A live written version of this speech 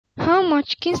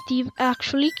much can Steve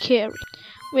actually carry?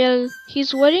 Well,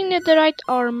 he's wearing netherite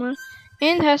armor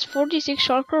and has 46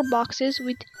 shulker boxes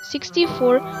with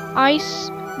 64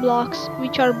 ice blocks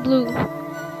which are blue.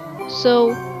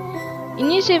 So, in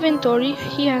his inventory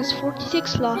he has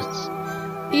 46 slots.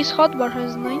 His hotbar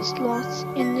has 9 slots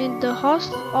and then the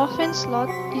offense slot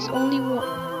is only 1.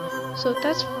 So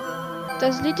that's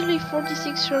literally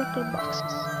 46 shulker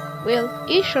boxes. Well,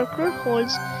 each shulker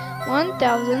holds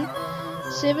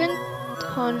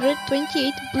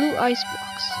 1,728 blue ice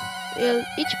blocks. Well,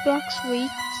 each block's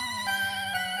weight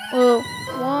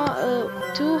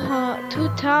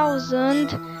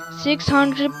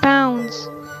 2,600 pounds.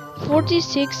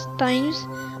 46 times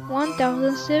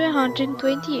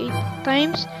 1,728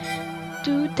 times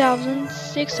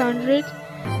 2,600,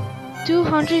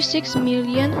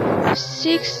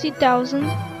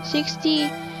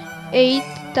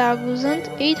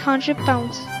 260,068,800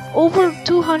 pounds. Over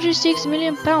 206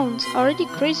 million pounds. Already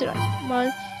crazy, right?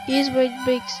 But his weight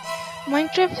breaks.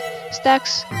 Minecraft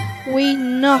stacks weigh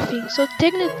nothing, so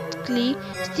technically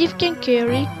Steve can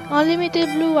carry unlimited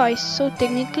blue ice. So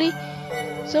technically,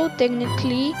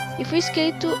 if we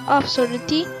scale to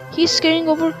absurdity, he's carrying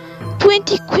over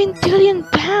 20 quintillion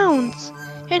pounds,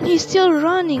 and he's still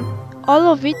running.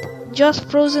 All of it just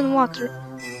frozen water.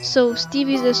 So Steve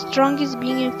is the strongest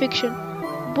being in fiction.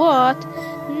 But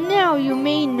now you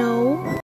may know